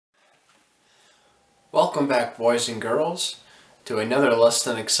Welcome back, boys and girls, to another less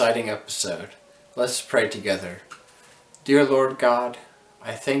than exciting episode. Let's pray together. Dear Lord God,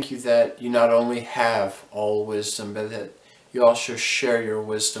 I thank you that you not only have all wisdom, but that you also share your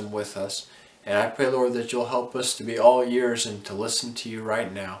wisdom with us. And I pray, Lord, that you'll help us to be all ears and to listen to you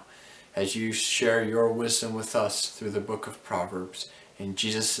right now as you share your wisdom with us through the book of Proverbs. In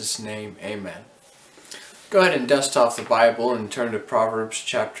Jesus' name, amen. Go ahead and dust off the Bible and turn to Proverbs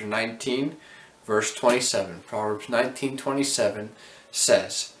chapter 19, verse 27. Proverbs 19:27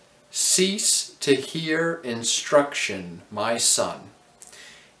 says, "Cease to hear instruction, my son,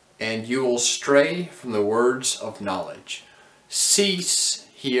 and you will stray from the words of knowledge." Cease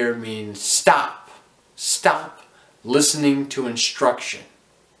here means stop. Stop listening to instruction.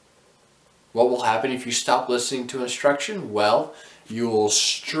 What will happen if you stop listening to instruction? Well, you will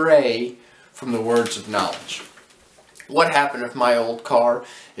stray from the words of knowledge. What happened if my old car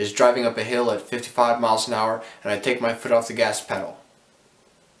is driving up a hill at 55 miles an hour and I take my foot off the gas pedal?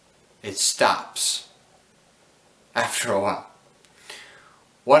 It stops after a while.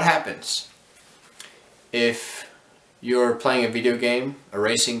 What happens if you're playing a video game, a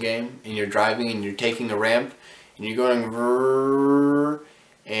racing game, and you're driving and you're taking a ramp and you're going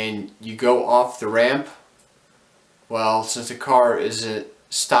and you go off the ramp? Well, since the car isn't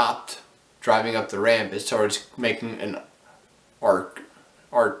stopped driving up the ramp, it starts making an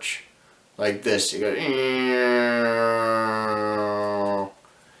arch like this. You go.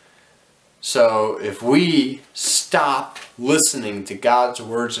 So if we stop listening to God's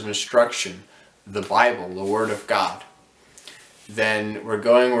words of instruction, the Bible, the Word of God, then we're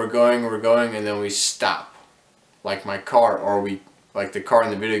going, and then we stop. Like my car, or like the car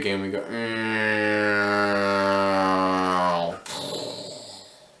in the video game, we go.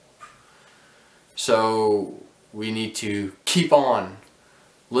 So we need to keep on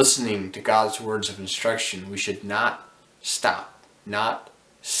listening to God's words of instruction. We should not stop, not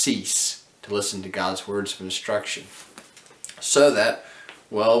cease to listen to God's words of instruction, so that,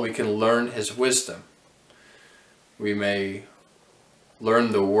 well, we can learn His wisdom. We may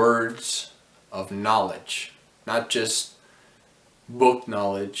learn the words of knowledge, not just book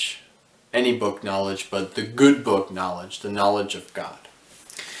knowledge, any book knowledge, but the good book knowledge, the knowledge of God.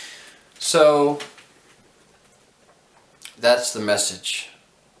 So that's the message.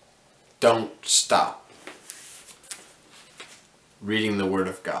 Don't stop reading the Word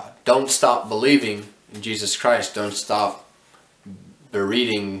of God. Don't stop believing in Jesus Christ. Don't stop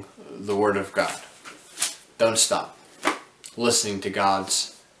reading the Word of God. Don't stop listening to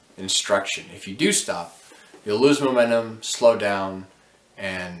God's instruction. If you do stop, you'll lose momentum, slow down,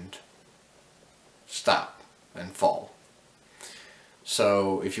 and stop and fall.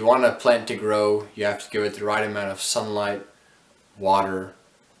 So if you want a plant to grow, you have to give it the right amount of sunlight, water,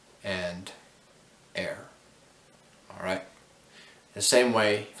 and air. Alright? The same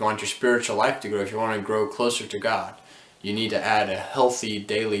way, if you want your spiritual life to grow, if you want to grow closer to God, you need to add a healthy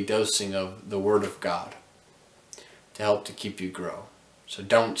daily dosing of the Word of God to help to keep you grow. So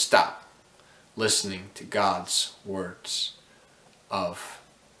don't stop listening to God's words of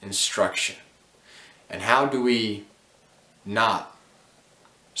instruction. And how do we not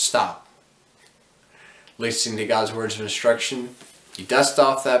stop listening to God's words of instruction? You dust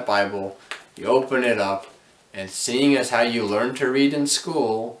off that Bible, you open it up, and seeing as how you learn to read in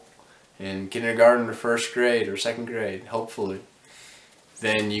school, in kindergarten or first grade or second grade, hopefully,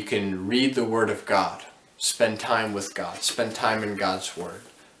 then you can read the Word of God. Spend time with God. Spend time in God's Word.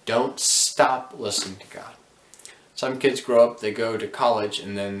 Don't stop listening to God. Some kids grow up, they go to college,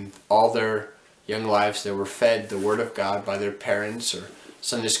 and then all their young lives they were fed the Word of God by their parents or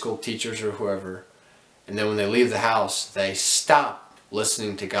Sunday school teachers or whoever. And then when they leave the house, they stop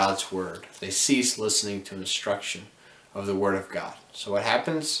listening to God's Word. They cease listening to instruction of the Word of God. So what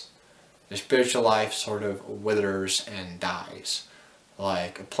happens? Their spiritual life sort of withers and dies,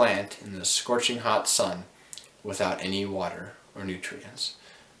 like a plant in the scorching hot sun without any water or nutrients.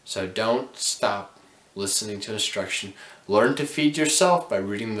 So don't stop listening to instruction. Learn to feed yourself by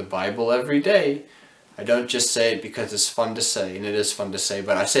reading the Bible every day. I don't just say it because it's fun to say, and it is fun to say,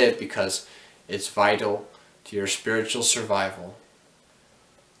 but I say it because it's vital to your spiritual survival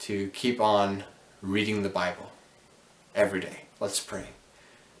to keep on reading the Bible every day. Let's pray.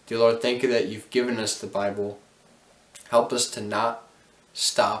 Dear Lord, thank you that you've given us the Bible. Help us to not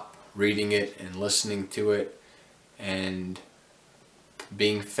stop reading it and listening to it and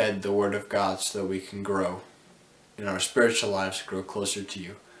being fed the Word of God so that we can grow in our spiritual lives, grow closer to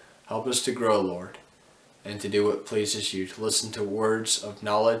you. Help us to grow, Lord, and to do what pleases you, to listen to words of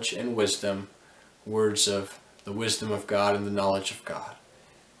knowledge and wisdom, words of the wisdom of God and the knowledge of God.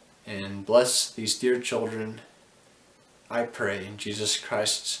 and bless these dear children, I pray in Jesus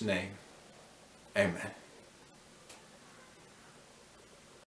Christ's name. Amen.